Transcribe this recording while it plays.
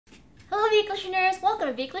Vietnamese, welcome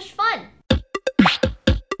to Vietnamese Fun!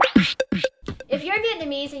 If you're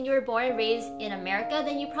Vietnamese and you were born and raised in America,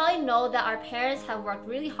 then you probably know that our parents have worked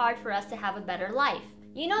really hard for us to have a better life.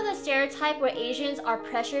 You know the stereotype where Asians are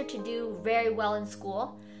pressured to do very well in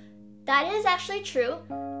school? That is actually true.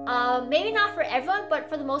 Maybe not for everyone, but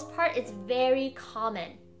for the most part, it's very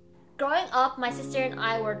common. Growing up, my sister and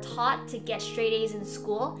I were taught to get straight A's in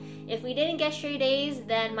school. If we didn't get straight A's,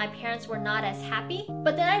 then my parents were not as happy.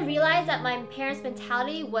 But then I realized that my parents'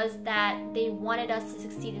 mentality was that they wanted us to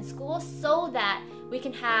succeed in school so that we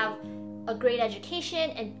can have a great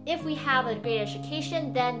education, and if we have a great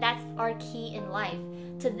education, then that's our key in life.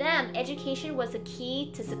 To them, education was the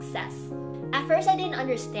key to success. At first, I didn't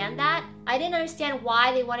understand that. I didn't understand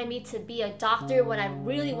why they wanted me to be a doctor when I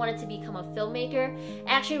really wanted to become a filmmaker.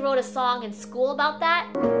 I actually wrote a song in school about that.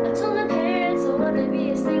 I told my parents I wanted to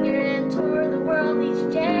be a singer and tour the world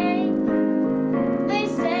each day. They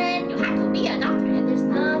said, you have to be a doctor and there's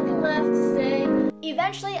nothing left to say.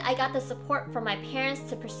 Eventually, I got the support from my parents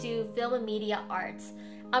to pursue film and media arts.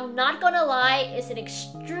 I'm not gonna lie, it's an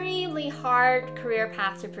extremely hard career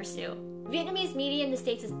path to pursue. Vietnamese media in the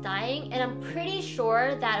States is dying, and I'm pretty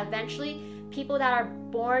sure that eventually people that are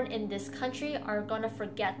born in this country are gonna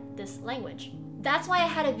forget this language. That's why I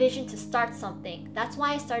had a vision to start something. That's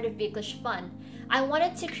why I started Vietnamese Fun. I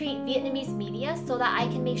wanted to create Vietnamese media so that I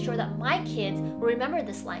can make sure that my kids will remember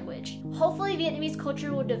this language. Hopefully Vietnamese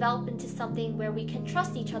culture will develop into something where we can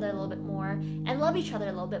trust each other a little bit more and love each other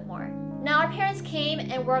a little bit more. Now our parents came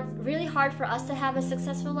and worked really hard for us to have a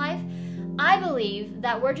successful life. I believe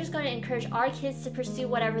that we're just going to encourage our kids to pursue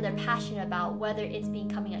whatever they're passionate about, whether it's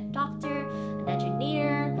becoming a doctor, an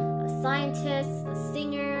engineer, a scientist, a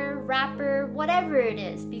singer, rapper, whatever it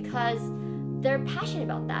is, because they're passionate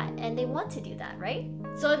about that and they want to do that, right?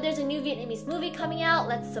 So if there's a new Vietnamese movie coming out,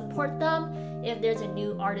 let's support them. If there's a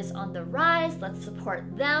new artist on the rise, let's support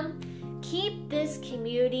them. Keep this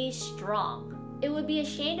community strong. It would be a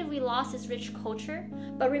shame if we lost this rich culture,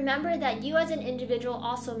 but remember that you as an individual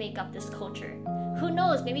also make up this culture. Who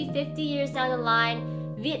knows, maybe 50 years down the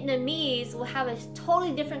line, Vietnamese will have a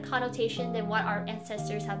totally different connotation than what our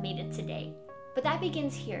ancestors have made it today. But that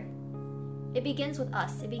begins here. It begins with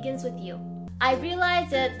us. It begins with you. I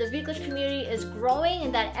realized that the Vietnamese community is growing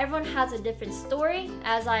and that everyone has a different story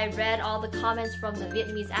as I read all the comments from the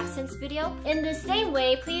Vietnamese accents video. In the same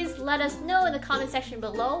way, please let us know in the comment section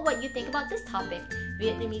below what you think about this topic,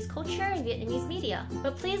 Vietnamese culture and Vietnamese media.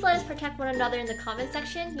 But please let us protect one another in the comment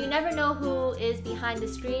section. You never know who is behind the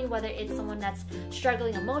screen, whether it's someone that's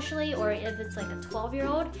struggling emotionally or if it's like a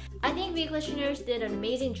 12-year-old. I think Viet listeners did an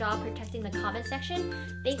amazing job protecting the comment section.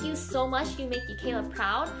 Thank you so much. You make Kayla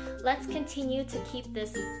proud. Let's continue to keep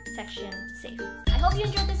this section safe. I hope you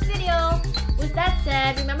enjoyed this video. With that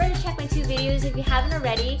said, remember to check my 2 videos if you haven't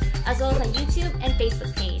already, as well as my YouTube and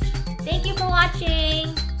Facebook page. Thank you for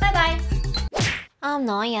watching. Bye bye. Ông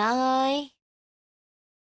nội ơi.